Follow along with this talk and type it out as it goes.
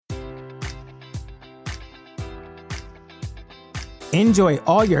Enjoy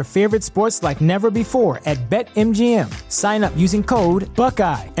all your favorite sports like never before at BetMGM. Sign up using code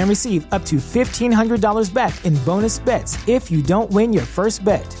Buckeye and receive up to $1,500 back in bonus bets if you don't win your first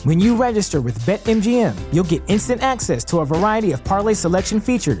bet. When you register with BetMGM, you'll get instant access to a variety of parlay selection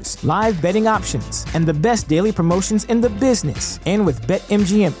features, live betting options, and the best daily promotions in the business. And with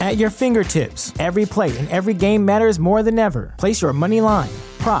BetMGM at your fingertips, every play and every game matters more than ever. Place your money line,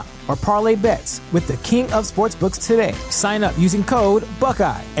 prop, or parlay bets with the king of sportsbooks today. Sign up using code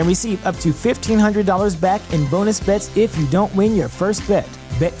Buckeye and receive up to $1,500 back in bonus bets if you don't win your first bet.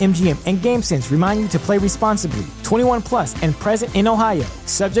 BetMGM and GameSense remind you to play responsibly. 21 plus and present in Ohio,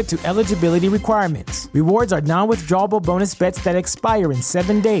 subject to eligibility requirements. Rewards are non-withdrawable bonus bets that expire in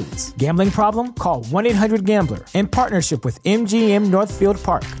 7 days. Gambling problem? Call 1-800-GAMBLER. In partnership with MGM Northfield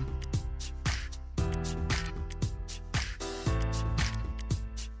Park.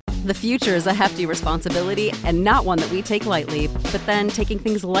 The future is a hefty responsibility and not one that we take lightly. But then taking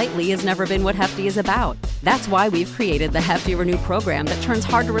things lightly has never been what Hefty is about. That's why we've created the Hefty Renew program that turns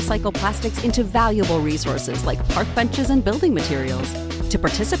hard-to-recycle plastics into valuable resources like park benches and building materials. To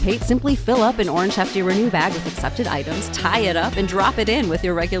participate, simply fill up an orange Hefty Renew bag with accepted items, tie it up, and drop it in with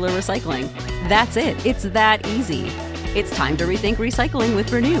your regular recycling. That's it. It's that easy. It's time to rethink recycling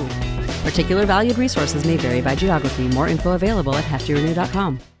with Renew. Particular valued resources may vary by geography. More info available at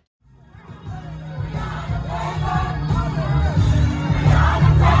heftyrenew.com.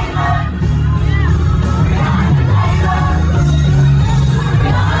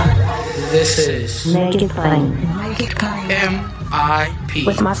 This is Make It Plain. MIP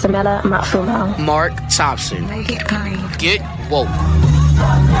With Masamela Matfumo. Mark Thompson. Make It Plain. Get woke.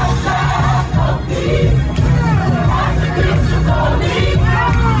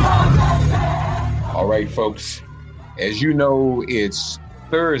 All right, folks. As you know, it's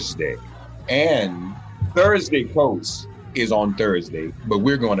Thursday, and Thursday Coast is on Thursday, but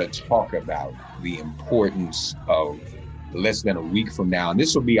we're going to talk about the importance of less than a week from now. And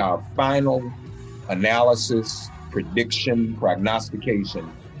this will be our final analysis, prediction,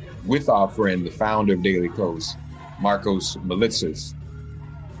 prognostication with our friend, the founder of Daily Kos, Markos Moulitsas,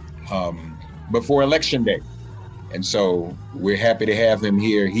 before Election Day. And so we're happy to have him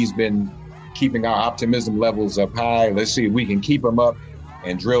here. He's been keeping our optimism levels up high. Let's see if we can keep them up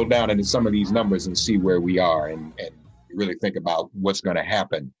and drill down into some of these numbers and see where we are and really think about what's going to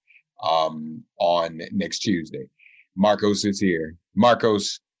happen on next Tuesday. Markos is here.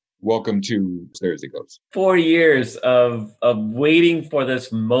 Markos, welcome to Thursday Goes. 4 years of waiting for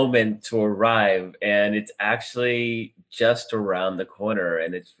this moment to arrive, and it's actually just around the corner,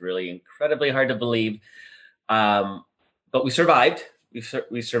 and it's really incredibly hard to believe. But we survived.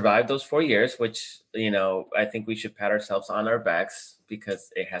 We survived those 4 years, which, I think we should pat ourselves on our backs because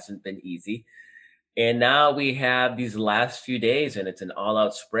it hasn't been easy. And now we have these last few days, and it's an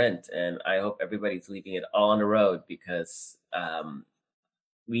all-out sprint. And I hope everybody's leaving it all on the road because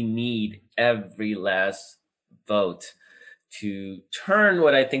we need every last vote to turn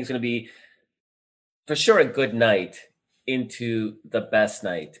what I think is going to be, for sure, a good night into the best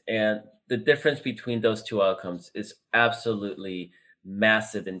night. And the difference between those two outcomes is absolutely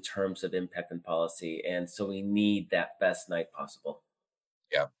massive in terms of impact and policy. And so we need that best night possible.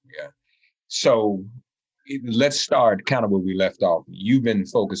 Yeah. So let's start kind of where we left off. You've been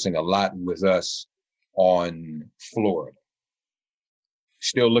focusing a lot with us on Florida.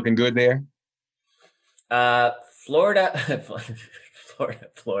 Still looking good there? Florida.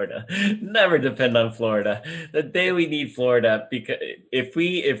 Never depend on Florida. The day we need Florida, because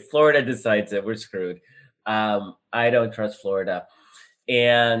if Florida decides it, we're screwed. I don't trust Florida.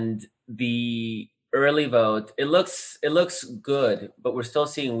 And the early vote, it looks good, but we're still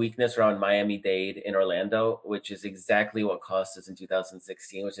seeing weakness around Miami-Dade in Orlando, which is exactly what cost us in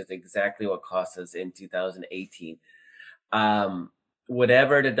 2016, which is exactly what cost us in 2018.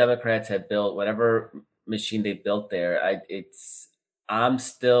 Whatever the Democrats had built, whatever machine they built there, I'm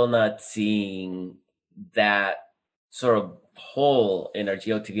still not seeing that sort of hole in our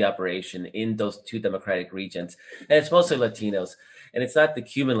GOTV operation in those two Democratic regions. And it's mostly Latinos. And it's not the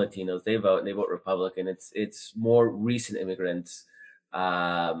Cuban Latinos. They vote Republican. It's more recent immigrants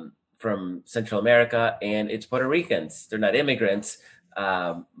from Central America, and it's Puerto Ricans. They're not immigrants,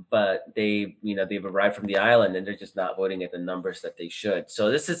 but they've arrived from the island, and they're just not voting at the numbers that they should.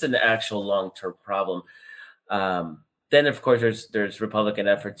 So this is an actual long-term problem. Then, of course, there's Republican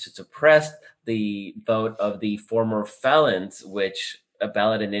efforts to suppress the vote of the former felons, which a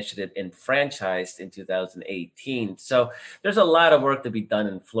ballot initiative enfranchised in 2018. So there's a lot of work to be done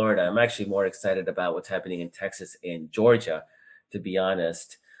in Florida. I'm actually more excited about what's happening in Texas and Georgia, to be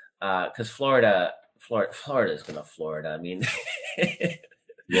honest, because Florida Florida's going to Florida. I mean,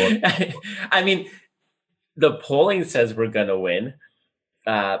 Lord. I mean, the polling says we're going to win,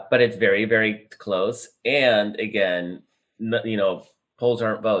 but it's very, very close. And again, polls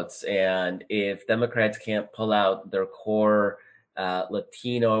aren't votes. And if Democrats can't pull out their core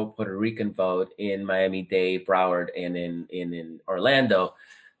Latino Puerto Rican vote in Miami-Dade, Broward, and in Orlando,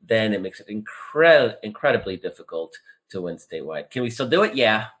 then it makes it incredibly difficult to win statewide. Can we still do it?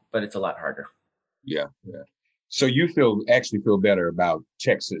 Yeah, but it's a lot harder. Yeah. So you actually feel better about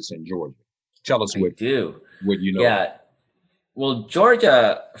Texas and Georgia. Tell us what you know. Yeah. Well,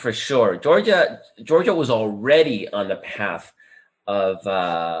 Georgia, for sure. Georgia was already on the path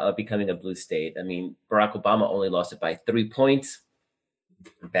of becoming a blue state. I mean, Barack Obama only lost it by 3 points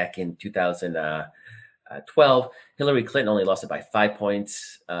back in 2012. Hillary Clinton only lost it by 5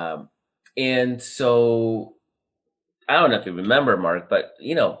 points. And so I don't know if you remember, Mark, but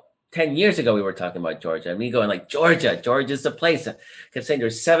 10 years ago, we were talking about Georgia, and me going like, Georgia's the place. I kept saying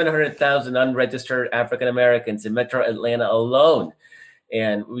there's 700,000 unregistered African-Americans in Metro Atlanta alone.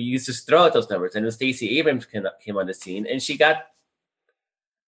 And we used to throw out those numbers. And then Stacey Abrams came on the scene, and she got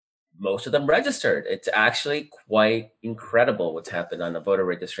most of them registered. It's actually quite incredible what's happened on the voter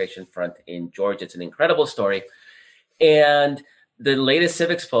registration front in Georgia. It's an incredible story. And the latest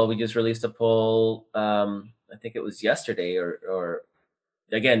civics poll, we just released a poll, I think it was yesterday or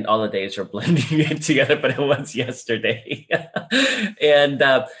again, all the days are blending in together, but it was yesterday. And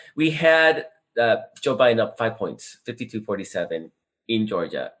we had Joe Biden up 5 points, 52-47 in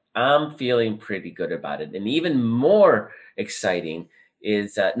Georgia. I'm feeling pretty good about it. And even more exciting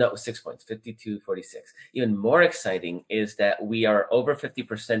is 6 points, 52-46. Even more exciting is that we are over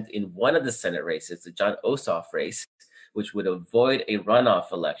 50% in one of the Senate races, the Jon Ossoff race, which would avoid a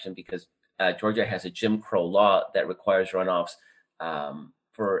runoff election because Georgia has a Jim Crow law that requires runoffs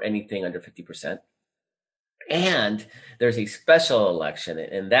for anything under 50%. And there's a special election.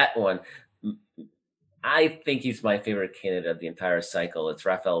 And that one, I think he's my favorite candidate of the entire cycle. It's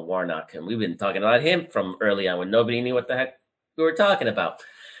Raphael Warnock. And we've been talking about him from early on when nobody knew what the heck we were talking about.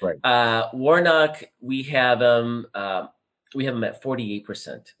 Right. Warnock, we have him at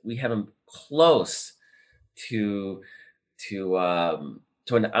 48%. We have him close to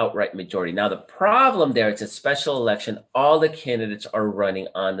an outright majority. Now, the problem there, it's a special election. All the candidates are running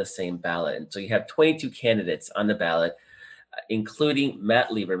on the same ballot. And so you have 22 candidates on the ballot, including Matt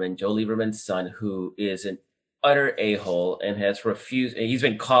Lieberman, Joe Lieberman's son, who is an utter a-hole and has refused. And he's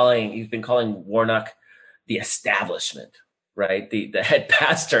been calling Warnock the establishment, right? The head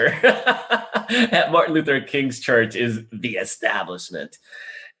pastor at Martin Luther King's church is the establishment.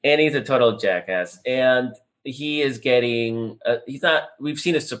 And he's a total jackass. And he is getting, we've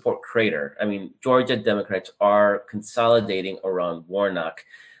seen his support crater. I mean, Georgia Democrats are consolidating around Warnock,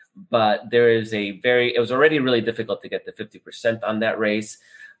 but it was already really difficult to get to 50% on that race.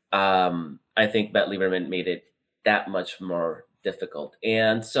 I think Matt Lieberman made it that much more difficult.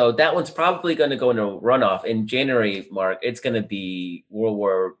 And so that one's probably going to go into a runoff in January, Mark. It's going to be World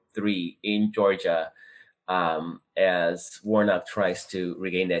War III in Georgia. As Warnock tries to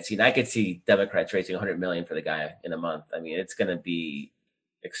regain that seat. I could see Democrats raising $100 million for the guy in a month. I mean, it's going to be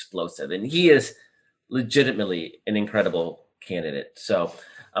explosive. And he is legitimately an incredible candidate. So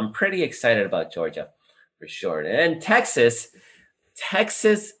I'm pretty excited about Georgia for sure. And Texas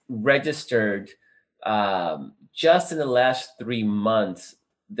registered just in the last 3 months.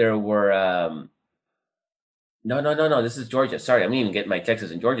 There were no. This is Georgia. Sorry, I'm even getting my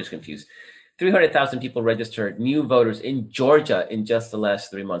Texas and Georgia's confused. 300,000 people registered, new voters in Georgia in just the last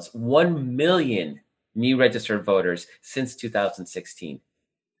 3 months. 1 million new registered voters since 2016.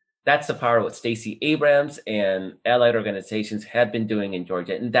 That's the power of what Stacey Abrams and allied organizations have been doing in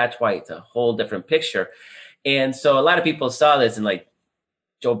Georgia. And that's why it's a whole different picture. And so a lot of people saw this and like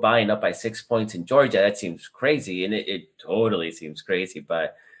Joe Biden up by 6 points in Georgia. That seems crazy. And it totally seems crazy,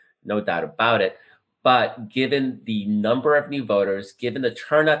 but no doubt about it. But given the number of new voters, given the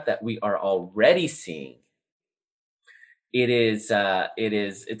turnout that we are already seeing, it's a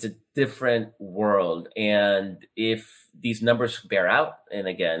different world. And if these numbers bear out, and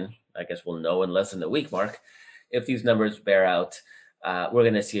again, I guess we'll know in less than a week, Mark, if these numbers bear out, we're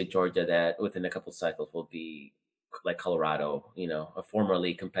going to see a Georgia that within a couple cycles will be like Colorado, a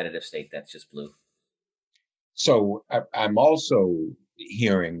formerly competitive state that's just blue. So I'm also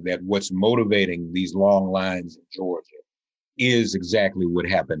hearing that what's motivating these long lines in Georgia is exactly what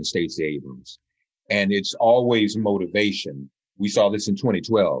happened to Stacey Abrams. And it's always motivation. We saw this in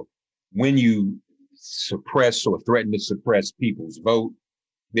 2012. When you suppress or threaten to suppress people's vote,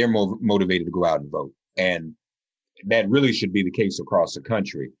 they're more motivated to go out and vote. And that really should be the case across the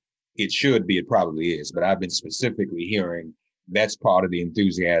country. it should be, it probably is, but I've been specifically hearing that's part of the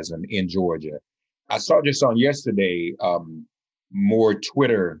enthusiasm in Georgia. I saw just on yesterday more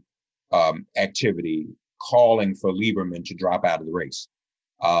Twitter activity calling for Lieberman to drop out of the race.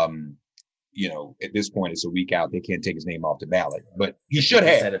 At this point, it's a week out. They can't take his name off the ballot, but he should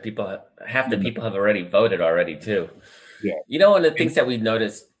have. Half the people have already voted already too. Yeah. One of the things that we've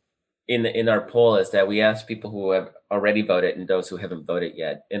noticed in our poll is that we asked people who have already voted and those who haven't voted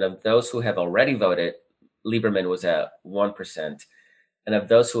yet. And of those who have already voted, Lieberman was at 1%. And of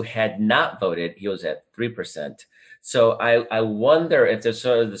those who had not voted, he was at 3%. So I wonder if there's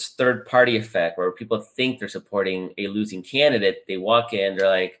sort of this third party effect where people think they're supporting a losing candidate. They walk in, they're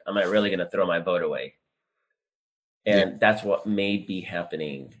like, am I really going to throw my vote away? And that's what may be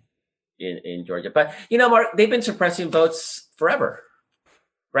happening in Georgia. But, Mark, they've been suppressing votes forever.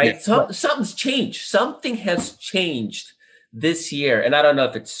 Right? Yeah. Something's changed. Something has changed this year. And I don't know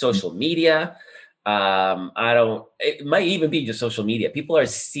if it's social media. It might even be just social media. People are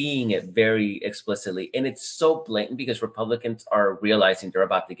seeing it very explicitly. And it's so blatant because Republicans are realizing they're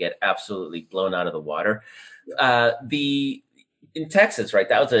about to get absolutely blown out of the water. In Texas, right?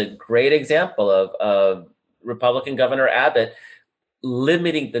 That was a great example of Republican Governor Abbott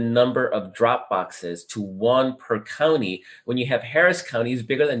limiting the number of drop boxes to 1 per county when you have Harris County is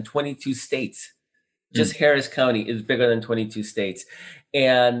bigger than 22 states. Just Harris County is bigger than 22 states.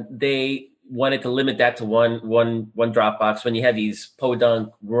 And they wanted to limit that to one drop box. When you have these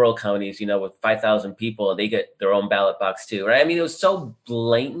podunk rural counties, with 5,000 people, they get their own ballot box too, right? I mean, it was so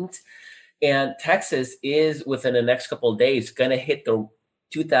blatant. And Texas is, within the next couple of days, going to hit the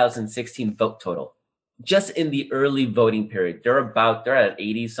 2016 vote total. Just in the early voting period, they're at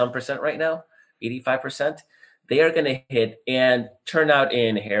 80% right now, 85%. They are going to hit and turn out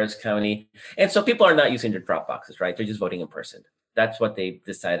in Harris County. And so people are not using their drop boxes, right? They're just voting in person. That's what they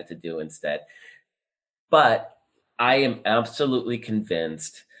decided to do instead. But I am absolutely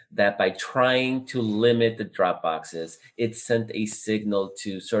convinced that by trying to limit the drop boxes, it sent a signal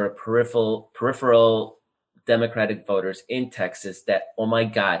to sort of peripheral Democratic voters in Texas that, oh my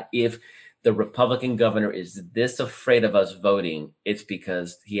God, if the Republican governor is this afraid of us voting, it's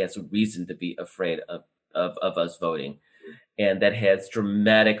because he has a reason to be afraid of us voting. And that has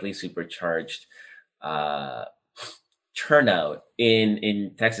dramatically supercharged turnout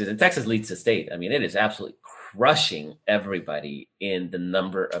in Texas. And Texas leads the state. I mean, it is absolutely crushing everybody in the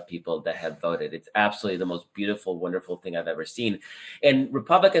number of people that have voted. It's absolutely the most beautiful, wonderful thing I've ever seen. And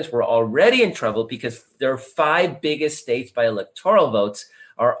Republicans were already in trouble because their 5 biggest states by electoral votes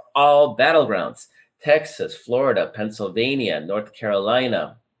are all battlegrounds: Texas, Florida, Pennsylvania, North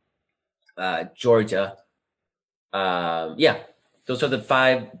Carolina, Georgia. Those are the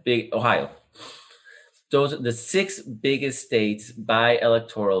 5 big, Ohio. Those are the 6 biggest states by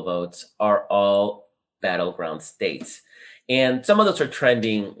electoral votes are all battleground states. And some of those are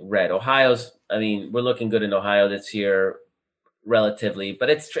trending red. We're looking good in Ohio this year relatively, but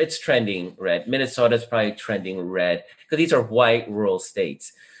it's trending red. Minnesota's probably trending red because these are white rural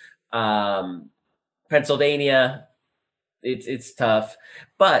states. Pennsylvania, it's tough,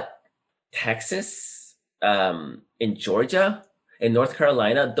 but Texas, in Georgia, in North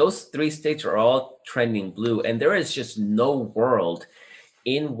Carolina, those 3 states are all trending blue. And there is just no world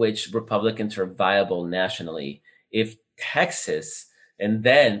in which Republicans are viable nationally if Texas, and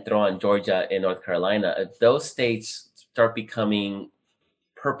then throw on Georgia and North Carolina, if those states start becoming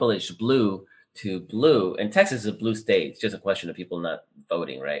purplish blue to blue, and Texas is a blue state. It's just a question of people not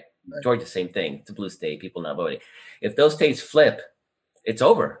voting, right? Georgia, same thing. It's a blue state, people not voting. If those states flip, it's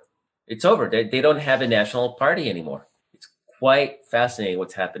over. It's over. They don't have a national party anymore. It's quite fascinating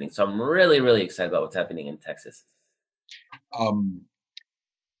what's happening. So I'm really, really excited about what's happening in Texas.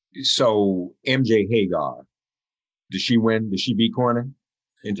 So MJ Hagar, does she win? Does she beat Cornyn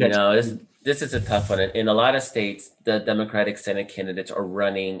in Texas? This is a tough one. In a lot of states, the Democratic Senate candidates are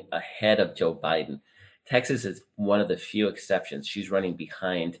running ahead of Joe Biden. Texas is one of the few exceptions. She's running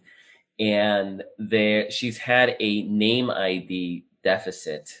behind. And she's had a name ID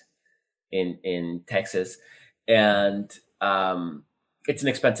deficit in Texas. And it's an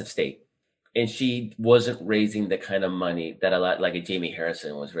expensive state. And she wasn't raising the kind of money that a lot like a Jamie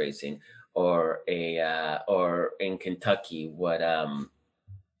Harrison was raising, or in Kentucky,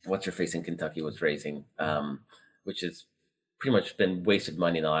 what's her face in Kentucky was raising, which has pretty much been wasted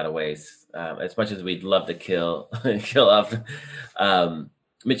money in a lot of ways. As much as we'd love to kill off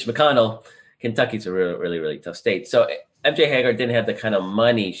Mitch McConnell, Kentucky's a really, really, really tough state. So MJ Hagar didn't have the kind of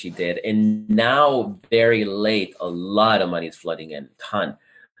money she did. And now, very late, a lot of money is flooding in, a ton.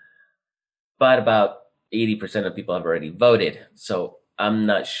 But about 80% of people have already voted. So I'm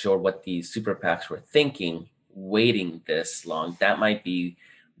not sure what the super PACs were thinking, waiting this long. That might be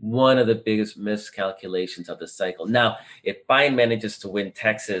one of the biggest miscalculations of the cycle. Now, if Biden manages to win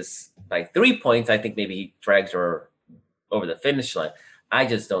Texas by 3 points, I think maybe he drags her over the finish line. I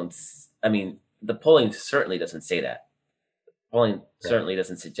just don't. I mean, the polling certainly doesn't say that. Polling certainly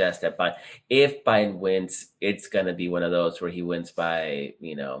doesn't suggest that if Biden wins, it's going to be one of those where he wins by,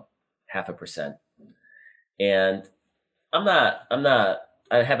 0.5%. And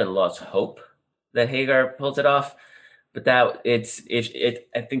I haven't lost hope that Hagar pulls it off, but I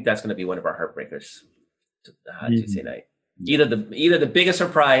think that's going to be one of our heartbreakers Tuesday night. Either the biggest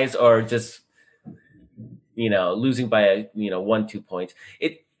surprise or just, losing by 1-2 points.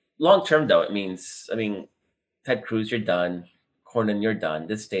 Long term though, it means, Ted Cruz, you're done. Cornyn, you're done.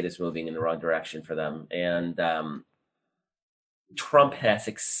 This state is moving in the wrong direction for them. And Trump has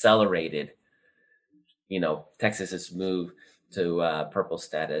accelerated, Texas's move to purple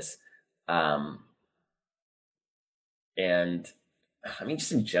status. And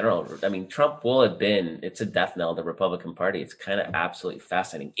just in general, Trump will have it's a death knell of the Republican Party. It's kind of absolutely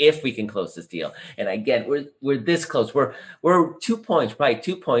fascinating if we can close this deal. And again, we're this close. We're 2 points, right?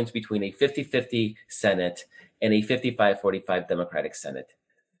 2 points between a 50-50 Senate and a 55-45 Democratic Senate.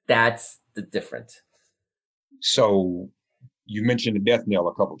 That's the difference. So you mentioned the death knell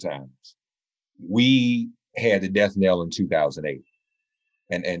a couple times. We had the death knell in 2008.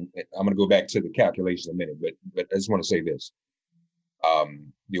 And I'm going to go back to the calculation in a minute, but I just want to say this.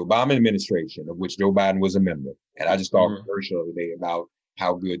 The Obama administration, of which Joe Biden was a member, and I just saw a commercial the other day about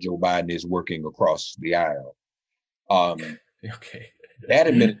how good Joe Biden is working across the aisle. Okay. That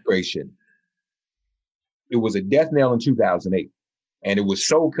administration, it was a death knell in 2008, and it was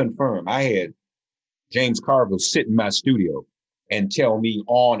so confirmed. I had James Carville sit in my studio and tell me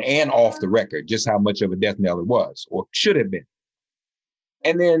on and off the record just how much of a death knell it was, or should have been.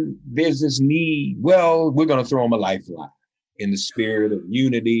 And then there's this need, we're going to throw them a lifeline in the spirit of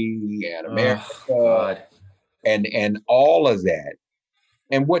unity and America and all of that.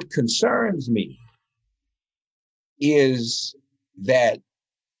 And what concerns me is that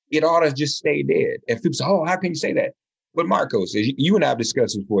it ought to just stay dead. And people say, how can you say that? But Marcos, you and I have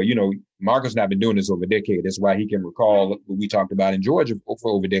discussed this before, Marcos and I have been doing this over a decade. That's why he can recall what we talked about in Georgia for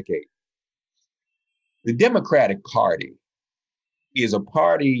over a decade. The Democratic Party is a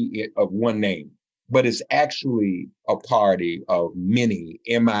party of one name, but it's actually a party of many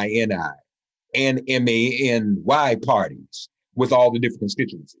M-I-N-I and M-A-N-Y parties with all the different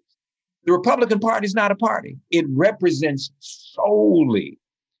constituencies. The Republican Party is not a party. It represents solely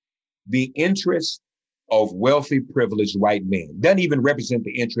the interests of wealthy, privileged white men. Doesn't even represent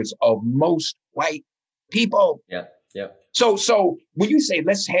the interests of most white people. Yeah. So when you say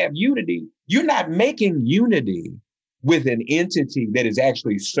let's have unity, you're not making unity with an entity that is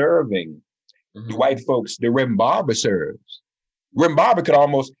actually serving the white folks that Reverend Barber serves. Reverend Barber could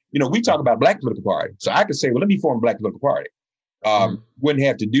almost, we talk about black political party. So I could say, let me form a black political party. Wouldn't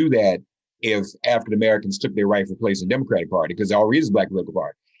have to do that if African Americans took their rightful place in the Democratic Party, because there already is a black political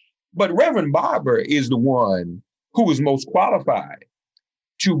party. But Reverend Barber is the one who is most qualified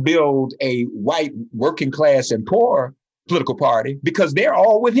to build a white working class and poor political party, because they're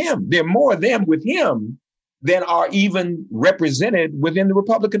all with him. There are more of them with him than are even represented within the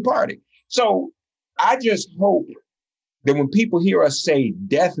Republican Party. So I just hope that when people hear us say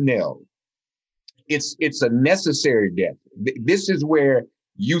death knell, it's a necessary death. This is where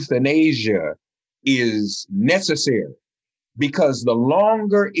euthanasia is necessary, because the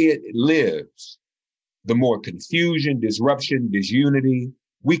longer it lives, the more confusion, disruption, disunity.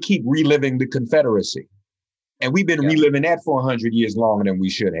 We keep reliving the Confederacy. And we've been reliving that for 100 years longer than we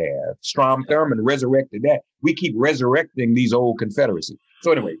should have. Strom Thurmond resurrected that. We keep resurrecting these old Confederacies.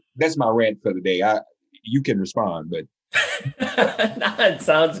 So anyway, that's my rant for the day. You can respond, but. It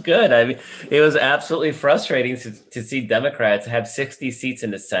sounds good. It was absolutely frustrating to see Democrats have 60 seats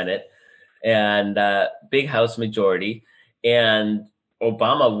in the Senate and big House majority, and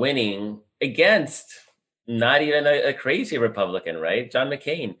Obama winning against not even a crazy Republican, right? John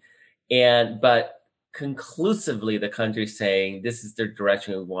McCain. But conclusively the country saying this is the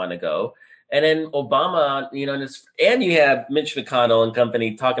direction we want to go. And then Obama, and you have Mitch McConnell and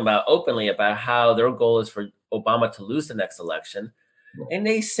company talking about openly about how their goal is for Obama to lose the next election. And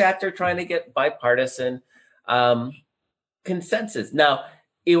they sat there trying to get bipartisan consensus. Now,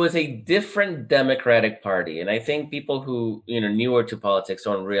 it was a different Democratic Party. And I think people who, newer to politics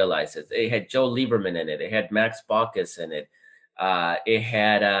don't realize it. It had Joe Lieberman in it. It had Max Baucus in it. It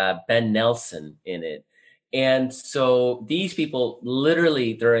had Ben Nelson in it. And so these people,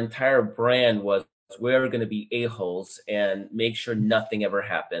 literally their entire brand was we're going to be a-holes and make sure nothing ever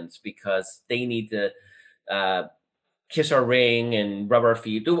happens because they need to kiss our ring and rub our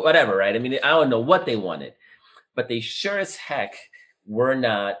feet, do whatever, right? I mean, I don't know what they wanted, but they sure as heck were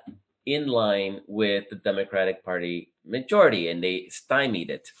not in line with the Democratic Party majority, and they stymied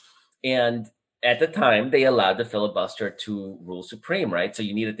it. And at the time, they allowed the filibuster to rule supreme, right? So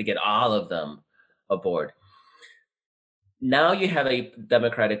you needed to get all of them aboard. Now you have a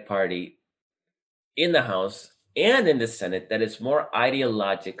Democratic Party in the House and in the Senate that is more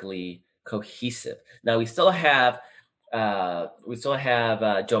ideologically cohesive. Now we still have Joe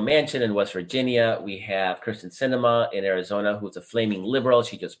Manchin in West Virginia. We have Kyrsten Sinema in Arizona, who's a flaming liberal.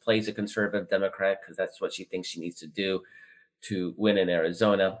 She just plays a conservative Democrat because that's what she thinks she needs to do to win in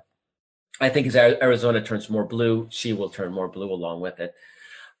Arizona. I think as Arizona turns more blue, she will turn more blue along with it.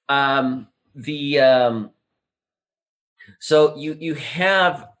 So you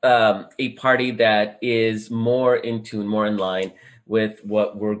have a party that is more in tune, more in line with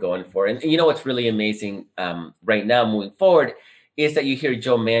what we're going for. And you know what's really amazing right now moving forward is that you hear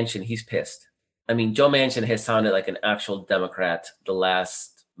Joe Manchin, he's pissed. I mean, Joe Manchin has sounded like an actual Democrat the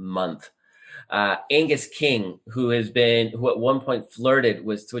last month. Angus King, who at one point flirted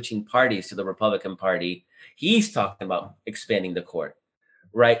with switching parties to the Republican Party, he's talking about expanding the court,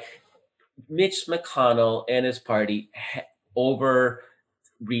 right? Mitch McConnell and his party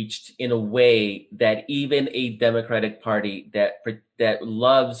overreached in a way that even a Democratic Party that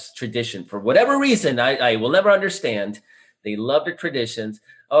loves tradition, for whatever reason, I will never understand, they love the traditions.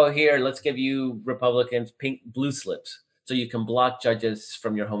 Oh, here, let's give you Republicans blue slips so you can block judges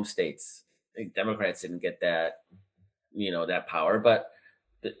from your home states. I think Democrats didn't get that, that power, but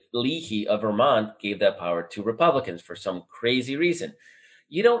Leahy of Vermont gave that power to Republicans for some crazy reason.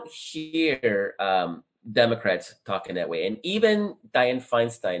 You don't hear Democrats talking that way, and even Dianne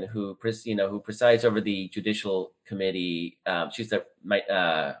Feinstein, who presides over the Judicial Committee, she's the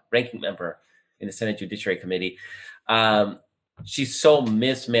ranking member in the Senate Judiciary Committee. She's so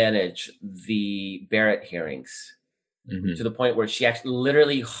mismanaged the Barrett hearings to the point where she actually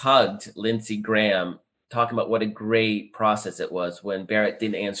literally hugged Lindsey Graham, talking about what a great process it was when Barrett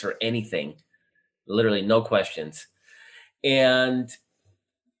didn't answer anything, literally no questions, and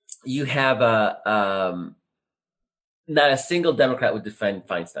you have not a single Democrat would defend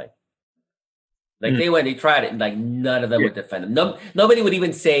Feinstein. Like they tried it, and like none of them would defend him. Nobody would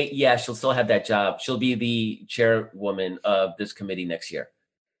even say, yeah, she'll still have that job. She'll be the chairwoman of this committee next year.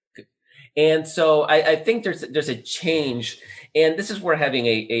 And so I think there's a change, and this is where having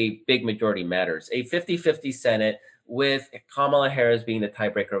a big majority matters. A 50-50 Senate with Kamala Harris being the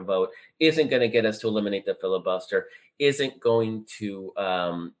tiebreaker vote isn't going to get us to eliminate the filibuster, isn't going to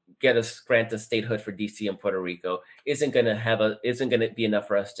grant us statehood for DC and Puerto Rico, isn't going to be enough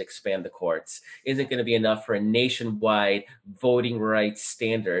for us to expand the courts, isn't going to be enough for a nationwide voting rights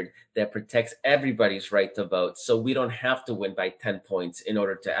standard that protects everybody's right to vote. So we don't have to win by 10 points in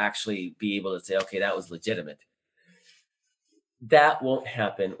order to actually be able to say, okay, that was legitimate. That won't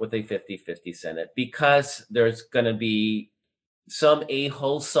happen with a 50-50 Senate because there's going to be some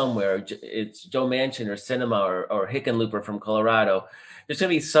a-hole somewhere. It's Joe Manchin or Sinema or Hickenlooper from Colorado. There's going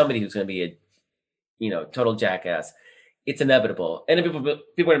to be somebody who's going to be a total jackass. It's inevitable. And people are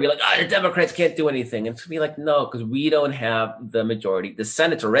going to be like, the Democrats can't do anything. And it's going to be like, no, because we don't have the majority. The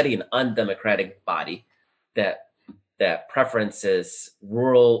Senate's already an undemocratic body that preferences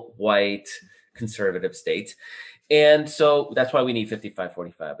rural, white, conservative states. And so that's why we need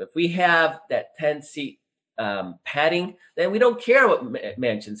 55-45. If we have that 10-seat padding, then we don't care what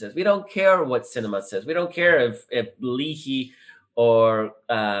Manchin says. We don't care what Sinema says. We don't care if Leahy or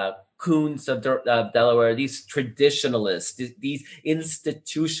Coons of Delaware, these traditionalists, these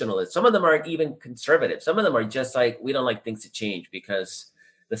institutionalists, some of them aren't even conservative. Some of them are just like, we don't like things to change because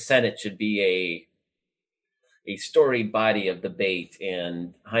the Senate should be a storied body of debate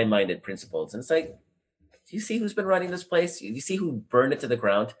and high-minded principles. And it's like, do you see who's been running this place? You see who burned it to the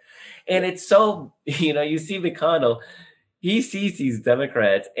ground? And it's so, you see McConnell, he sees these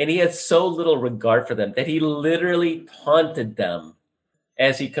Democrats and he has so little regard for them that he literally taunted them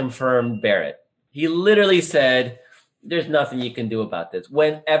as he confirmed Barrett. He literally said, there's nothing you can do about this.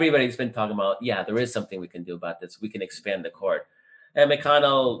 When everybody's been talking about, yeah, there is something we can do about this. We can expand the court. And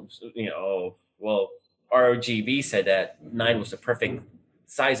McConnell, well, RGB said that 9 was the perfect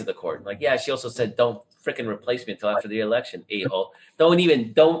size of the court. Like, yeah, she also said, don't freaking replace me until after the election, a-hole.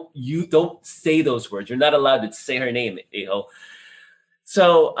 Don't say those words. You're not allowed to say her name, a-hole.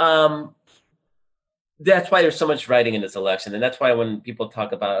 So that's why there's so much writing in this election. And that's why when people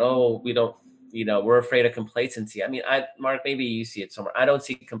talk about, we don't we're afraid of complacency. I mean, Mark, maybe you see it somewhere. I don't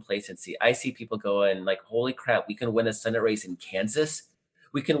see complacency. I see people going like, holy crap, we can win a Senate race in Kansas.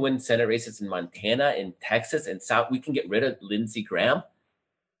 We can win Senate races in Montana, in Texas, and South. We can get rid of Lindsey Graham.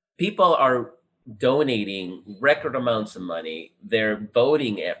 People are donating record amounts of money. They're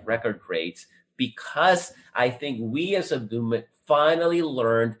voting at record rates because I think we as a movement finally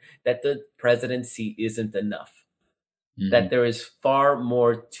learned that the presidency isn't enough, that there is far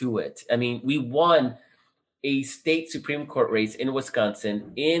more to it. I mean, we won a state Supreme Court race in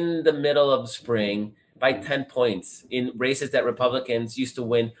Wisconsin in the middle of spring by 10 points in races that Republicans used to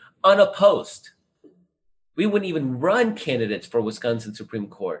win unopposed. We wouldn't even run candidates for Wisconsin Supreme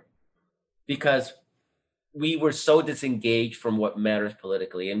Court because we were so disengaged from what matters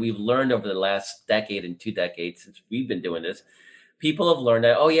politically. And we've learned over the last decade and 2 decades since we've been doing this, people have learned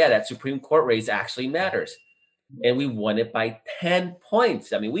that, oh yeah, that Supreme Court race actually matters. And we won it by 10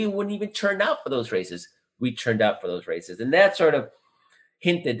 points. I mean, we wouldn't even turn out for those races. We turned out for those races. And that sort of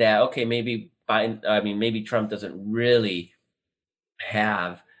hinted that, okay, maybe Trump doesn't really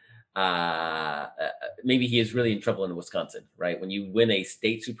have, maybe he is really in trouble in Wisconsin, right? When you win a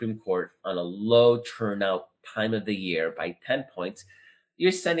state Supreme Court on a low turnout time of the year by 10 points,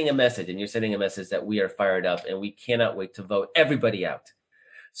 you're sending a message, and you're sending a message that we are fired up and we cannot wait to vote everybody out.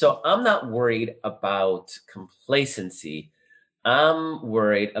 So I'm not worried about complacency. I'm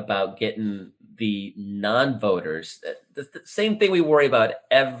worried about getting the non-voters. The same thing we worry about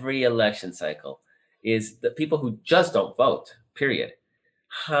every election cycle is the people who just don't vote, period.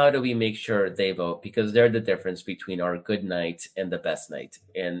 How do we make sure they vote? Because they're the difference between our good night and the best night.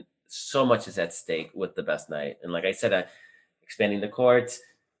 And so much is at stake with the best night. And like I said, expanding the courts,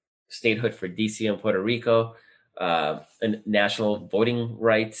 statehood for DC and Puerto Rico, a national voting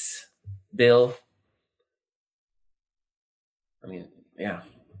rights bill. I mean, yeah.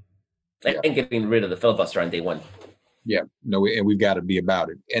 And getting rid of the filibuster on day one. Yeah, no, and we've got to be about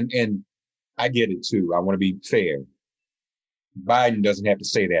it. And I get it too. I want to be fair. Biden doesn't have to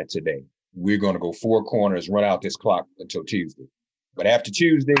say that today. We're going to go 4 corners, run out this clock until Tuesday. But after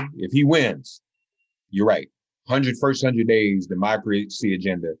Tuesday, if he wins, you're right. First 100 days, democracy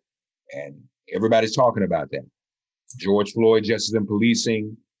agenda. And everybody's talking about that. George Floyd, justice and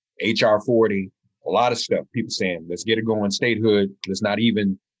policing, HR 40, a lot of stuff. People saying, let's get it going, statehood. Let's not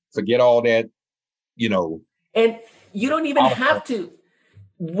even forget all that, And you don't even have to.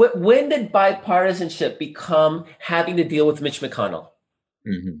 When did bipartisanship become having to deal with Mitch McConnell?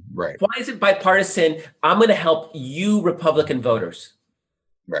 Right. Why is it bipartisan? I'm going to help you Republican voters.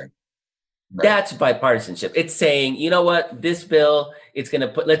 Right. That's bipartisanship. It's saying, you know what, this bill,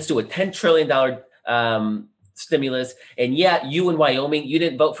 let's do a $10 trillion stimulus. And yeah, you in Wyoming, you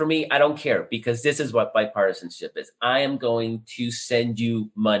didn't vote for me. I don't care, because this is what bipartisanship is. I am going to send you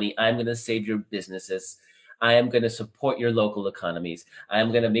money. I'm going to save your businesses. I am going to support your local economies. I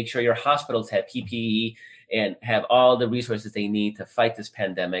am going to make sure your hospitals have PPE and have all the resources they need to fight this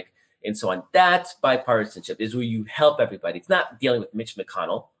pandemic and so on. That's bipartisanship, is where you help everybody. It's not dealing with Mitch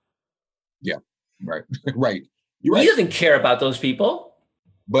McConnell. Yeah, right, right. You're right. He doesn't care about those people.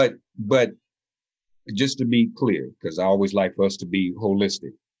 But just to be clear, because I always like for us to be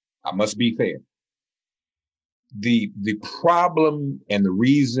holistic, I must be fair. The problem and the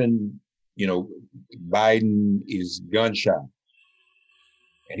reason, Biden is gun shy,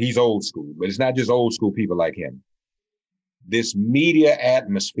 and he's old school, but it's not just old school people like him. This media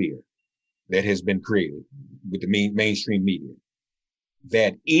atmosphere that has been created with the mainstream media,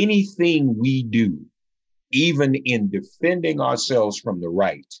 that anything we do, even in defending ourselves from the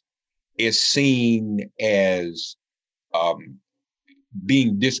right, is seen as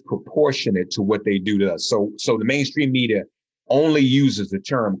being disproportionate to what they do to us. So the mainstream media only uses the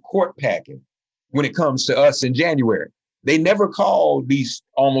term court packing when it comes to us in January. They never call these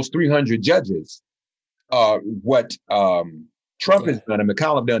almost 300 judges what Trump has done and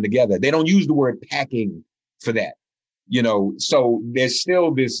McConnell done together. They don't use the word packing for that. So there's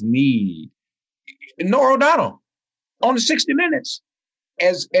still this need. Norah O'Donnell on the 60 Minutes,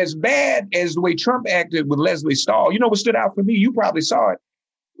 as bad as the way Trump acted with Leslie Stahl, what stood out for me? You probably saw it.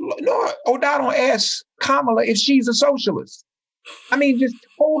 Norah O'Donnell asked Kamala if she's a socialist. I mean, just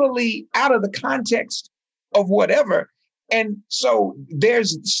totally out of the context of whatever. And so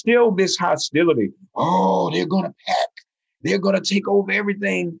there's still this hostility. Oh, they're going to pack. They're going to take over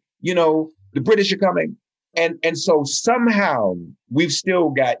everything. The British are coming. And so somehow we've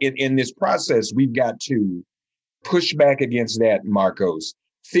still got, in this process, we've got to push back against that, Marcos,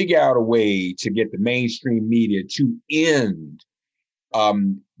 figure out a way to get the mainstream media to end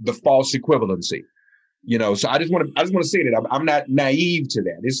the false equivalency. So I just want to say that I'm not naive to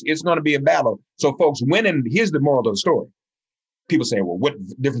that. It's going to be a battle. So folks, winning, here's the moral of the story. People say, well, what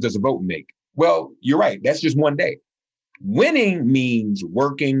difference does a vote make? Well, you're right. That's just one day. Winning means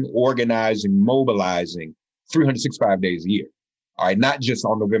working, organizing, mobilizing 365 days a year. All right, not just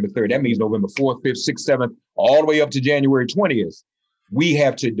on November 3rd. That means November 4th, 5th, 6th, 7th, all the way up to January 20th. We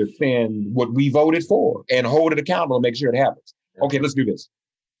have to defend what we voted for and hold it accountable and make sure it happens. Okay, let's do this.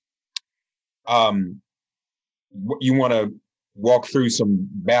 You want to walk through some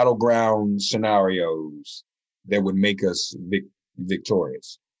battleground scenarios that would make us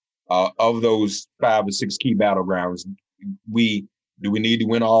victorious. Of those 5 or 6 key battlegrounds, do we need to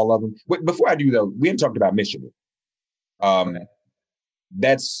win all of them? Before I do, though, we haven't talked about Michigan. Okay.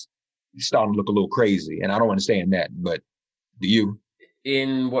 That's starting to look a little crazy, and I don't understand that. But do you?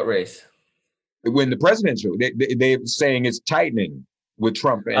 In what race? When the presidential, they're saying it's tightening with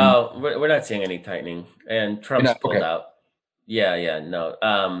Trump. We're not seeing any tightening, and Trump's pulled out. No.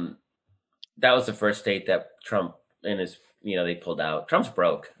 That was the first state that Trump and his, they pulled out. Trump's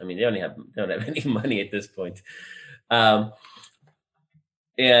broke. I mean, they don't have any money at this point. And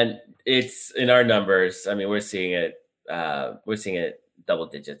it's in our numbers. I mean, we're seeing it double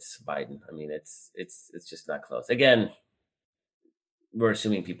digits, Biden. I mean, it's just not close. Again, we're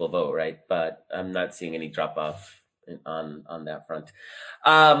assuming people vote, right? But I'm not seeing any drop off on that front.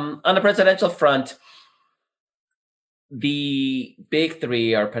 On the presidential front, the big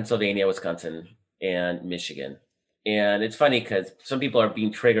 3 are Pennsylvania, Wisconsin, and Michigan. And it's funny because some people are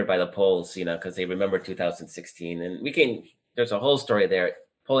being triggered by the polls, because they remember 2016. And there's a whole story there.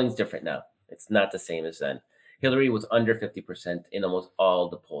 Polling's different now. It's not the same as then. Hillary was under 50% in almost all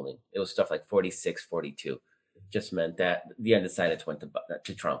the polling. It was stuff like 46, 42. It just meant that the undecideds went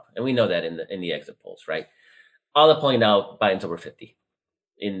to Trump. And we know that in the exit polls, right? All the polling now, Biden's over 50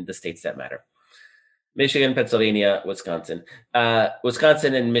 in the states that matter. Michigan, Pennsylvania, Wisconsin.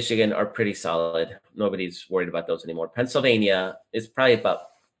 Wisconsin and Michigan are pretty solid. Nobody's worried about those anymore. Pennsylvania is probably about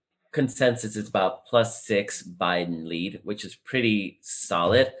consensus. It's about +6 Biden lead, which is pretty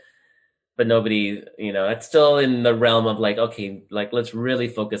solid. But nobody, it's still in the realm of let's really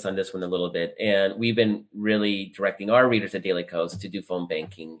focus on this one a little bit. And we've been really directing our readers at Daily Kos to do phone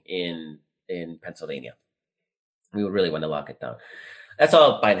banking in Pennsylvania. We would really want to lock it down. That's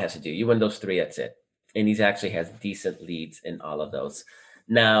all Biden has to do. You win those 3, that's it. And he actually has decent leads in all of those.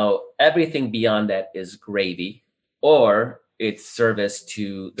 Now, everything beyond that is gravy, or it's service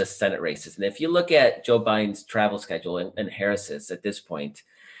to the Senate races. And if you look at Joe Biden's travel schedule and Harris's at this point,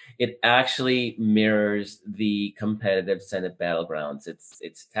 it actually mirrors the competitive Senate battlegrounds.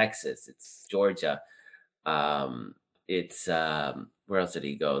 It's Texas, it's Georgia, it's where else did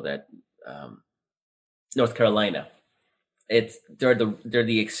he go? North Carolina. They're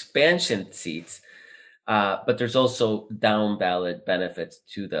the expansion seats. But there's also down ballot benefits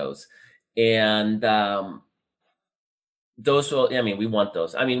to those. And those we want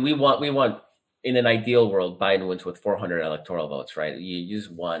those. I mean, we want in an ideal world, Biden wins with 400 electoral votes, right? You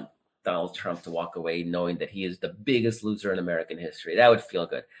just want Donald Trump to walk away knowing that he is the biggest loser in American history. That would feel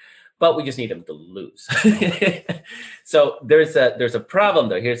good. But we just need him to lose. So there's a problem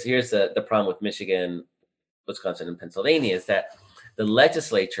though. Here's the problem with Michigan, Wisconsin, and Pennsylvania is that the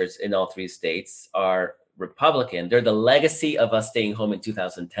legislatures in all 3 states are Republican. They're the legacy of us staying home in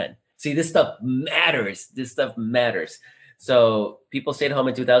 2010. See, this stuff matters. So people stayed home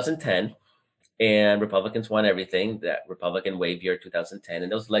in 2010 and Republicans won everything. That Republican wave year 2010.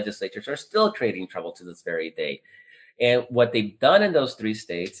 And those legislatures are still creating trouble to this very day. And what they've done in those 3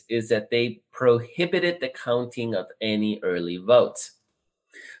 states is that they prohibited the counting of any early votes.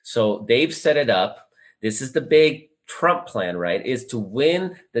 So they've set it up. This is the big Trump plan, right, is to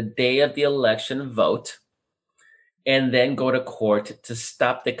win the day of the election vote and then go to court to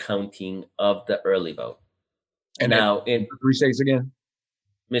stop the counting of the early vote. And now in 3 states again?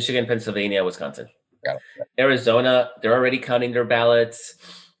 Michigan, Pennsylvania, Wisconsin. Got it. Arizona, they're already counting their ballots.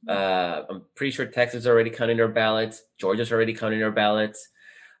 I'm pretty sure Texas is already counting their ballots. Georgia's already counting their ballots.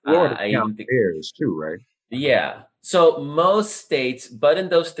 Florida theirs too, right? Yeah. So most states, but in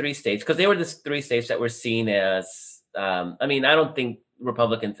those 3 states, because they were the 3 states that were seen as, I don't think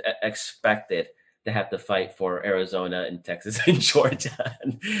Republicans expected to have to fight for Arizona and Texas and Georgia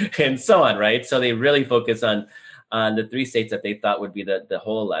and so on, right? So they really focus on the 3 states that they thought would be the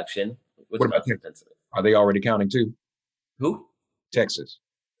whole election. What about Texas? Are they already counting too? Who? Texas.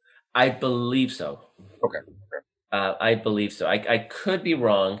 I believe so. Okay. I believe so. I could be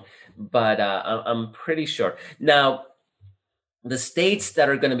wrong, but I'm pretty sure. Now, the states that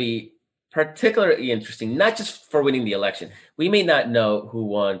are going to be particularly interesting, not just for winning the election. We may not know who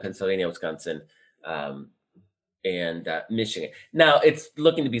won Pennsylvania, Wisconsin, um, and Michigan. Now it's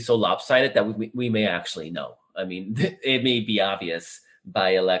looking to be so lopsided that we may actually know. I mean, it may be obvious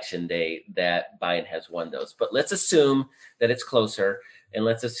by election day that Biden has won those, but let's assume that it's closer, and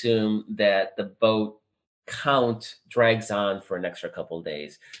let's assume that the vote count drags on for an extra couple of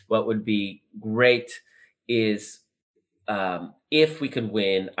days. What would be great is if we could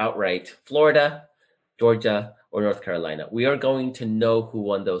win outright Florida, Georgia, or North Carolina. We are going to know who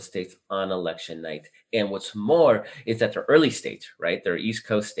won those states on election night. And what's more is that they're early states, right? They're East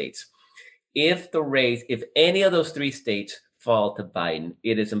Coast states. If any of those three states fall to Biden,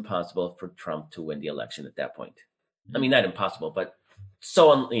 it is impossible for Trump to win the election at that point. I mean, not impossible, but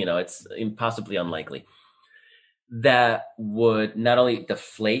it's impossibly unlikely. That would not only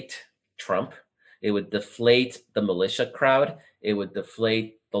deflate Trump, it would deflate the militia crowd, it would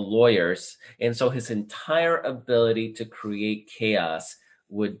deflate the lawyers. And so his entire ability to create chaos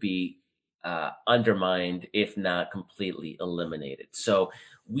would be undermined, if not completely eliminated. So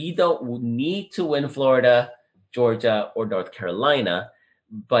we don't need to win Florida, Georgia, or North Carolina.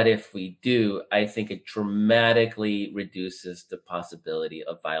 But if we do, I think it dramatically reduces the possibility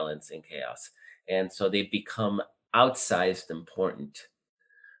of violence and chaos. And so they become outsized important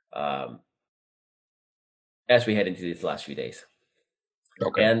as we head into these last few days.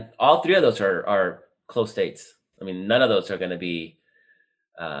 Okay. And all three of those are close states. I mean, none of those are going to be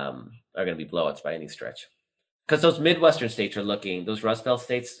blowouts by any stretch. Because those Midwestern states those Rust Belt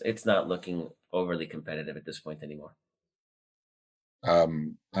states, it's not looking overly competitive at this point anymore.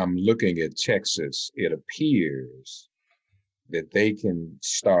 I'm looking at Texas. It appears that they can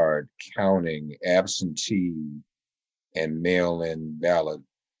start counting absentee and mail-in ballot.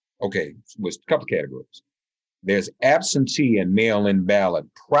 Okay, with a couple categories. There's absentee and mail-in ballot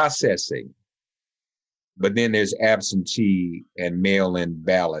processing, but then there's absentee and mail-in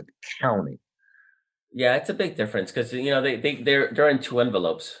ballot counting. Yeah, it's a big difference because they're in two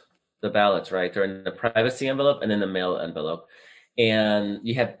envelopes, the ballots, right? They're in the privacy envelope and then the mail envelope, and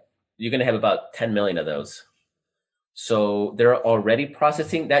you're going to have about 10 million of those. So they're already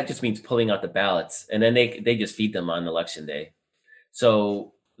processing. That just means pulling out the ballots, and then they just feed them on election day.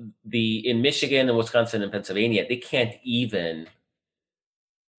 So in Michigan and Wisconsin and Pennsylvania, they can't even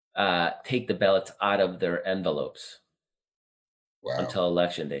take the ballots out of their envelopes until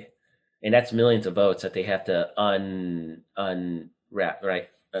election day. And that's millions of votes that they have to unwrap, right?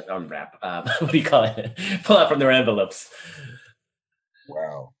 Unwrap. What do you call it? Pull out from their envelopes.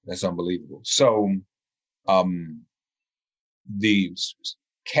 Wow, that's unbelievable. So the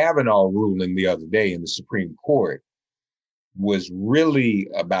Kavanaugh ruling the other day in the Supreme Court was really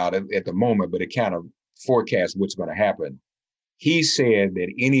about it at the moment, but it kind of forecasts what's going to happen. He said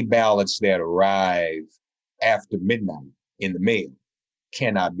that any ballots that arrive after midnight in the mail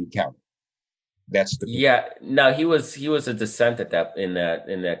cannot be counted. That's the yeah. No, he was a dissent at that in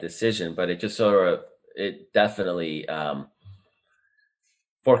that decision, but it just it definitely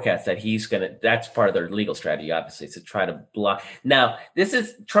forecasts that that's part of their legal strategy, obviously, to try to block. Now,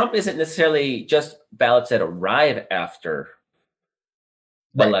 Trump isn't necessarily just ballots that arrive after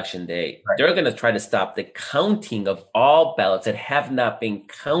election day. Right. They're going to try to stop the counting of all ballots that have not been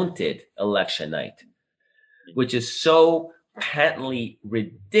counted election night, which is so patently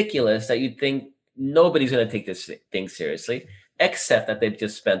ridiculous that you'd think nobody's going to take this thing seriously, except that they've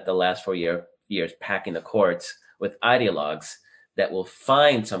just spent the last 4 years packing the courts with ideologues that will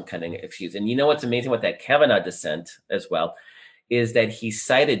find some kind of excuse. And you know what's amazing with that Kavanaugh dissent as well is that he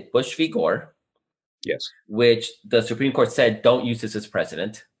cited Bush v. Gore, yes, which the Supreme Court said don't use this as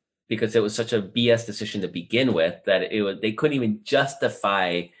precedent because it was such a BS decision to begin with that they couldn't even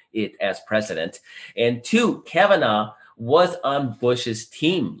justify it as precedent. And two, Kavanaugh was on Bush's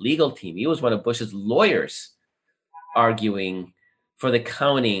legal team. He was one of Bush's lawyers arguing for the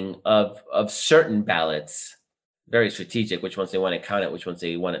counting of certain ballots. Very strategic, which ones they want to count it, which ones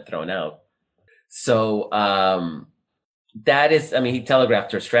they want it thrown out. So that is, he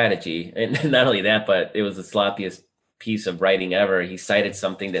telegraphed her strategy. And not only that, but it was the sloppiest piece of writing ever. He cited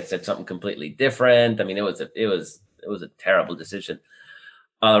something that said something completely different. It was a terrible decision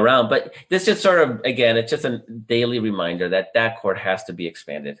all around. But this just sort of, again, it's just a daily reminder that court has to be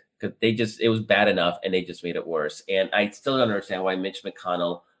expanded because it was bad enough and they just made it worse. And I still don't understand why Mitch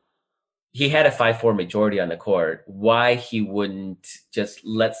McConnell, he had a 5-4 majority on the court, why he wouldn't just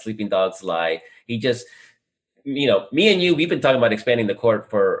let sleeping dogs lie. He just, me and you, we've been talking about expanding the court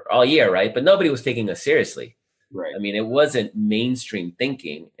for all year, right? But nobody was taking us seriously. Right. It wasn't mainstream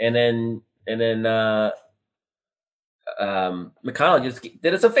thinking. And then McConnell just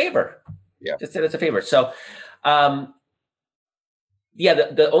did us a favor. Yeah. Just did us a favor. So Yeah,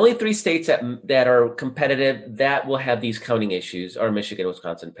 the only three states that are competitive that will have these counting issues are Michigan,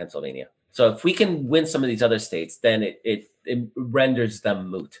 Wisconsin, Pennsylvania. So if we can win some of these other states, then it renders them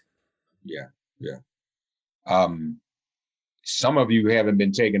moot. Yeah, yeah. Some of you haven't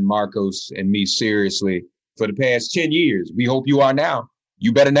been taking Marcos and me seriously for the past 10 years. We hope you are now.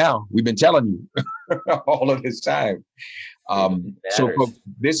 You better now. We've been telling you all of this time. So folks,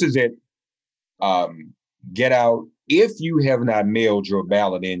 this is it. Get out. If you have not mailed your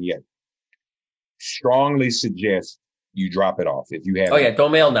ballot in yet, strongly suggest you drop it off. If you have, oh yeah,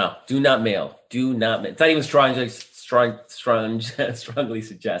 don't mail now. Do not mail. Do not mail. It's not even strongly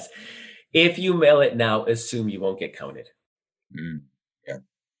suggest. If you mail it now, assume you won't get counted. Yeah.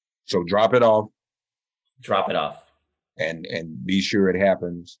 So drop it off. Drop it off. And be sure it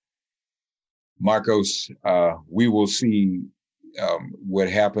happens. Marcos, we will see what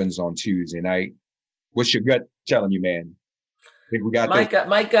happens on Tuesday night. What's your gut telling you, man? I think we got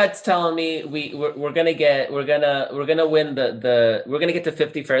my gut's telling me we're gonna win we're gonna get to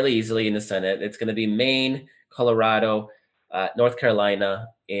 50 fairly easily in the Senate. It's gonna be Maine, Colorado, North Carolina,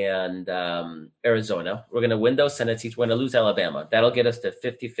 and Arizona. We're gonna win those Senate seats. We're gonna lose Alabama. That'll get us to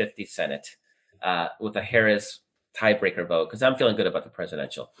 50-50 Senate with a Harris tiebreaker vote, because I'm feeling good about the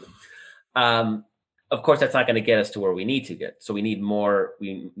presidential. Of course, that's not going to get us to where we need to get. So we need more.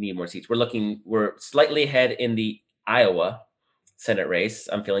 We need more seats. We're slightly ahead in the Iowa Senate race.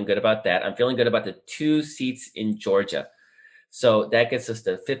 I'm feeling good about that. I'm feeling good about the 2 seats in Georgia. So that gets us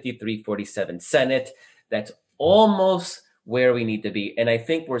to 53-47 Senate. That's almost where we need to be. And I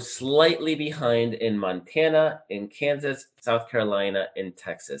think we're slightly behind in Montana, in Kansas, South Carolina, and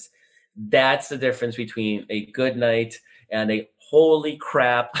Texas. That's the difference between a good night and a holy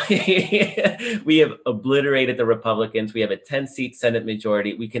crap. We have obliterated the Republicans. We have a 10-seat Senate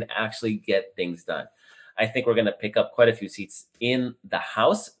majority. We can actually get things done. I think we're going to pick up quite a few seats in the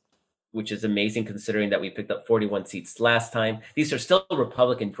House, which is amazing considering that we picked up 41 seats last time. These are still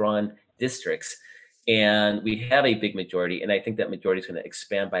Republican-drawn districts, and we have a big majority. And I think that majority is going to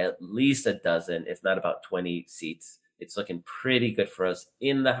expand by at least a dozen, if not about 20 seats. It's looking pretty good for us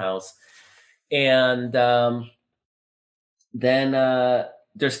in the House. And then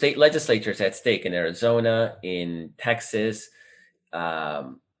there's state legislatures at stake in Arizona, in Texas.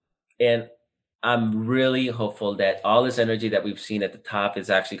 And I'm really hopeful that all this energy that we've seen at the top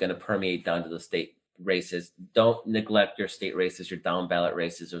is actually going to permeate down to the state races. Don't neglect your state races, your down ballot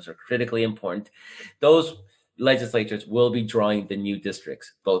races. Those are critically important. Those legislatures will be drawing the new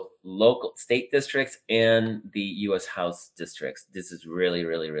districts, both local state districts and the U.S. House districts. This is really,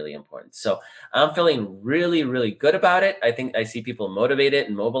 really, really important. So I'm feeling really, really good about it. I think I see people motivated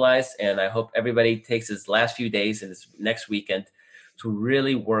and mobilized, and I hope everybody takes his last few days and this next weekend to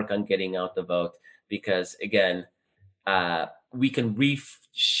really work on getting out the vote, because again, we can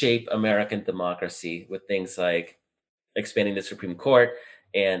reshape American democracy with things like expanding the Supreme Court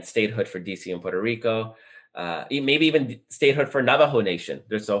and statehood for DC and Puerto Rico. Maybe even statehood for Navajo Nation.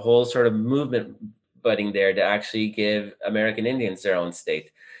 There's a whole sort of movement budding there to actually give American Indians their own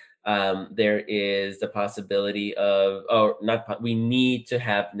state. There is the possibility of, we need to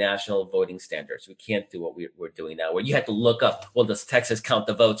have national voting standards. We can't do what we're doing now, where you have to look up, well, does Texas count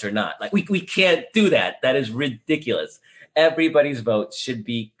the votes or not? Like we can't do that. That is ridiculous. Everybody's vote should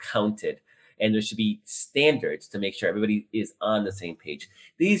be counted. And there should be standards to make sure everybody is on the same page.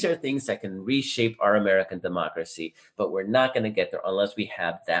 These are things that can reshape our American democracy, but we're not going to get there unless we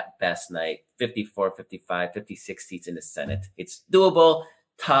have that best night, 54, 55, 56 seats in the Senate. It's doable,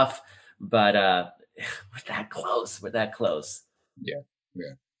 tough, but we're that close. We're that close. Yeah.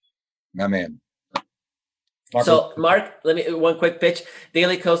 My man. Marcos. So, Mark, let me one quick pitch.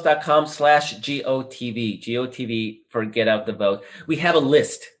 DailyKos.com/GOTV. GOTV for Get Out the Vote. We have a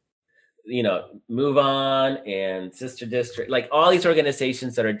list. Move On and Sister District, like all these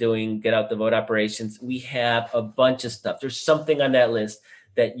organizations that are doing Get Out the Vote operations. We have a bunch of stuff. There's something on that list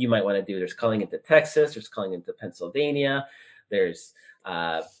that you might want to do. There's calling into Texas. There's calling into Pennsylvania. There's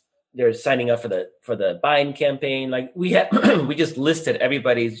signing up for the Biden campaign. Like we just listed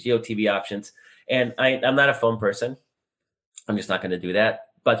everybody's GOTV options. And I'm not a phone person. I'm just not going to do that.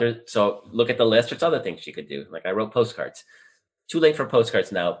 But so look at the list. There's other things you could do. Like I wrote postcards. Too late for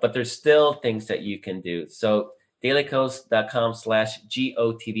postcards now, but there's still things that you can do. So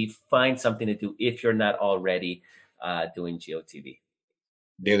dailykos.com/GOTV. Find something to do if you're not already doing GOTV.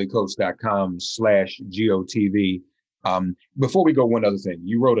 dailykos.com/GOTV. Before we go, one other thing.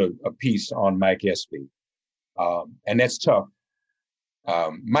 You wrote a piece on Mike Espy, and that's tough.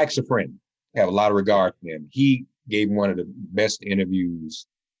 Mike's a friend. I have a lot of regard for him. He gave one of the best interviews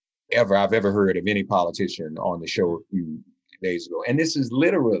I've ever heard of any politician on the show days ago. And this is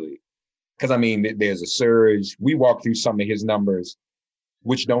literally, because I mean, there's a surge. We walked through some of his numbers,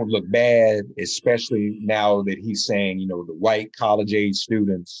 which don't look bad, especially now that he's saying, you know, the white college age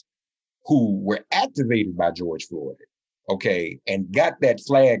students who were activated by George Floyd, okay, and got that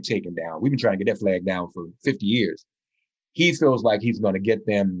flag taken down. We've been trying to get that flag down for 50 years. He feels like he's going to get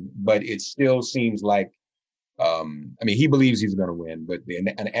them, but it still seems like, I mean, he believes he's going to win, but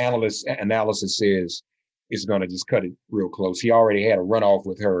an analysis says it's going to just cut it real close. He already had a runoff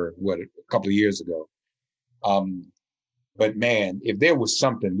with her, a couple of years ago. But man, if there was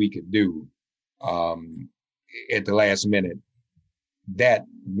something we could do at the last minute, that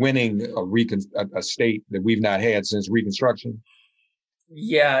winning a state that we've not had since Reconstruction.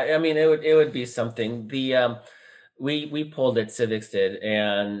 Yeah, I mean, it would be something. We polled it, Civics did,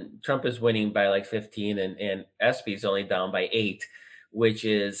 and Trump is winning by like 15, and Espy's only down by 8, which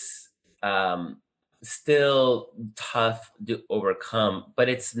is still tough to overcome, but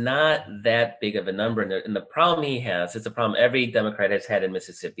it's not that big of a number. And the problem he has, it's a problem every Democrat has had in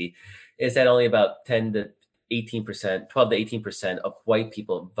Mississippi, is that only about 12 to 18% of white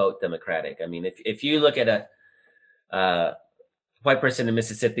people vote Democratic. I mean, if you look at a white person in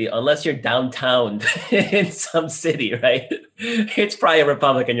Mississippi, unless you're downtown in some city, right, it's probably a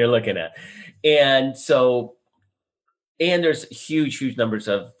Republican you're looking at. And so, and there's huge numbers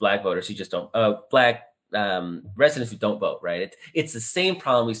of Black voters who just don't, Black residents who don't vote, right? It's the same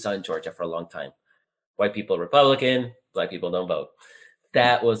problem we saw in Georgia for a long time. White people Republican, Black people don't vote.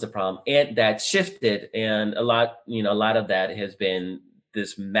 That was the problem. And that shifted. And a lot of that has been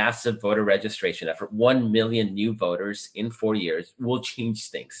this massive voter registration effort. 1 million new voters in 4 years will change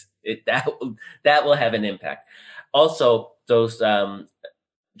things. That will have an impact. Also, those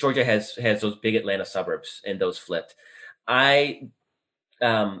Georgia has those big Atlanta suburbs, and those flipped.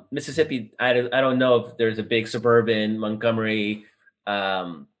 Mississippi, I don't know if there's a big suburban Montgomery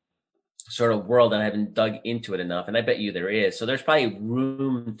sort of world, and I haven't dug into it enough, and I bet you there is. So there's probably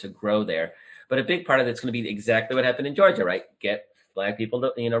room to grow there. But a big part of it's going to be exactly what happened in Georgia, right? Get Black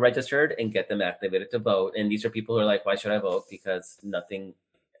people, registered and get them activated to vote. And these are people who are like, why should I vote? Because nothing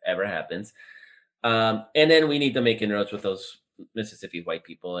ever happens. And then we need to make inroads with those Mississippi white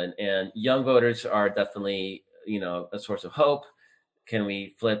people, and young voters are definitely, a source of hope. Can we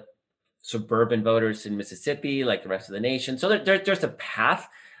flip suburban voters in Mississippi like the rest of the nation? So there's a path.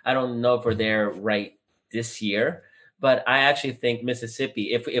 I don't know if we're there right this year, but I actually think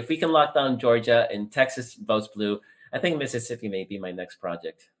Mississippi, if we can lock down Georgia and Texas votes blue, I think Mississippi may be my next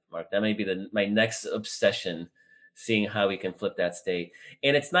project, Mark. That may be my next obsession, seeing how we can flip that state.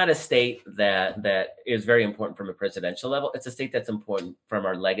 And it's not a state that is very important from a presidential level. It's a state that's important from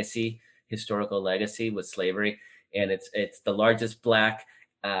our historical legacy with slavery. And it's the largest Black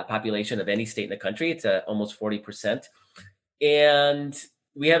population of any state in the country. It's almost 40%. And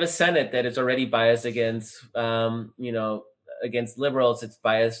we have a Senate that is already biased against liberals. It's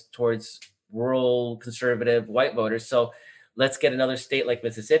biased towards rural conservative white voters. So let's get another state like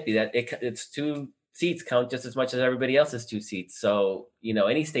Mississippi that its 2 seats count just as much as everybody else's 2 seats. So,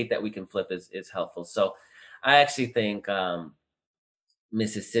 any state that we can flip is helpful. So I actually think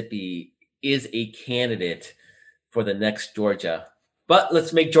Mississippi is a candidate for the next Georgia, but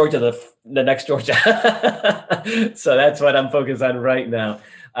let's make Georgia the next Georgia. So that's what I'm focused on right now.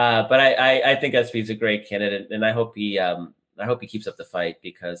 But I think Espy is a great candidate, and I hope he keeps up the fight,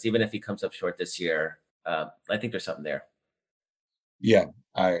 because even if he comes up short this year, I think there's something there. Yeah,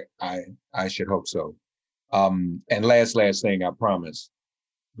 I should hope so. And last thing, I promise.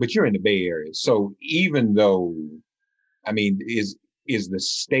 But you're in the Bay Area, so even though, I mean, is the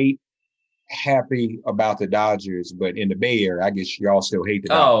state happy about the Dodgers? But in the Bay Area, I guess y'all still hate the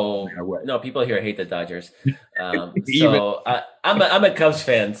Dodgers. Oh no, people here hate the Dodgers. So I'm a Cubs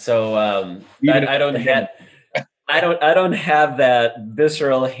fan, so I don't have that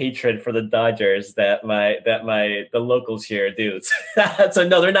visceral hatred for the Dodgers that the locals here do. So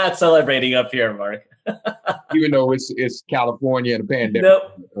no, they're not celebrating up here, Mark. Even though it's California and a pandemic. Nope.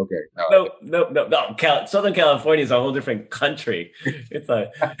 Okay. No. Southern California is a whole different country. It's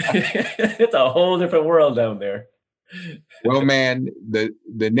a whole different world down there. Well, man,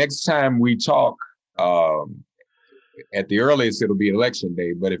 the next time we talk, at the earliest it'll be election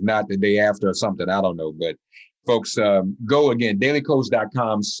day, but if not, the day after or something, I don't know. But folks, go again,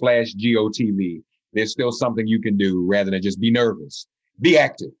 dailykos.com/GOTV. There's still something you can do rather than just be nervous. Be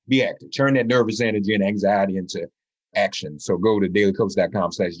active. Turn that nervous energy and anxiety into action. So go to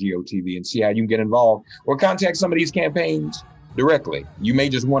dailykos.com/GOTV and see how you can get involved, or contact some of these campaigns directly. You may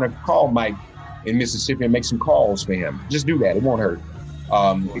just want to call Mike in Mississippi and make some calls for him. Just do that. It won't hurt.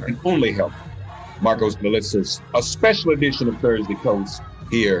 It can only help. Marcos Melissas, a special edition of Thursday Coast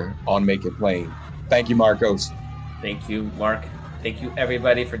here on Make It Plain. Thank you, Marcos. Thank you, Mark. Thank you,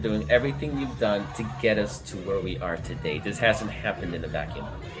 everybody, for doing everything you've done to get us to where we are today. This hasn't happened in a vacuum.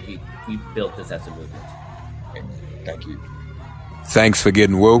 We built this as a movement. Thank you. Thanks for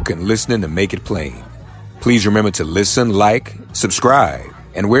getting woke and listening to Make It Plain. Please remember to listen, like, subscribe,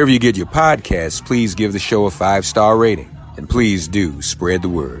 and wherever you get your podcasts, please give the show a 5-star rating. And please do spread the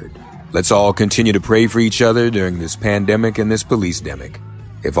word. Let's all continue to pray for each other during this pandemic and this police-demic.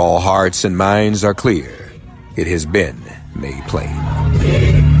 If all hearts and minds are clear, it has been made plain.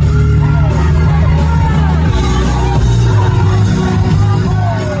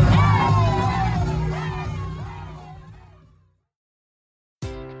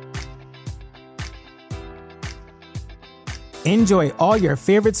 Enjoy all your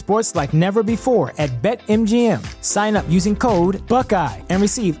favorite sports like never before at BetMGM. Sign up using code Buckeye and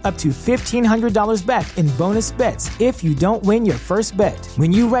receive up to $1,500 back in bonus bets if you don't win your first bet.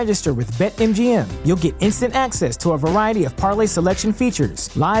 When you register with BetMGM, you'll get instant access to a variety of parlay selection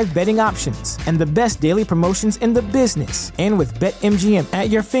features, live betting options, and the best daily promotions in the business. And with BetMGM at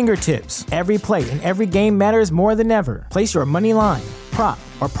your fingertips, every play and every game matters more than ever. Place your money line, prop,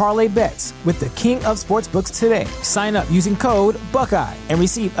 or parlay bets with the king of sportsbooks today. Sign up using code Buckeye and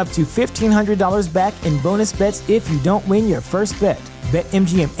receive up to $1,500 back in bonus bets if you don't win your first bet.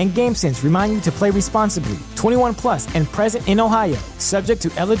 BetMGM and GameSense remind you to play responsibly. 21 plus and present in Ohio, subject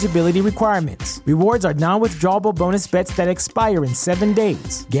to eligibility requirements. Rewards are non-withdrawable bonus bets that expire in 7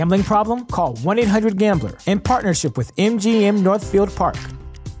 days. Gambling problem? Call 1-800-GAMBLER in partnership with MGM Northfield Park.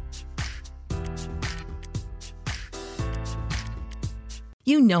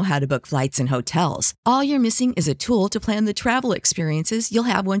 You know how to book flights and hotels. All you're missing is a tool to plan the travel experiences you'll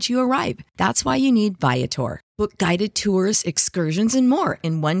have once you arrive. That's why you need Viator. Book guided tours, excursions, and more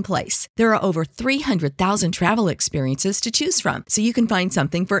in one place. There are over 300,000 travel experiences to choose from, so you can find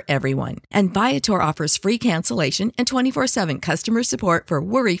something for everyone. And Viator offers free cancellation and 24/7 customer support for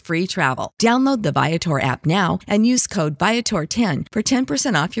worry-free travel. Download the Viator app now and use code Viator10 for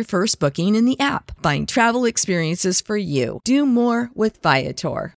 10% off your first booking in the app. Find travel experiences for you. Do more with Viator.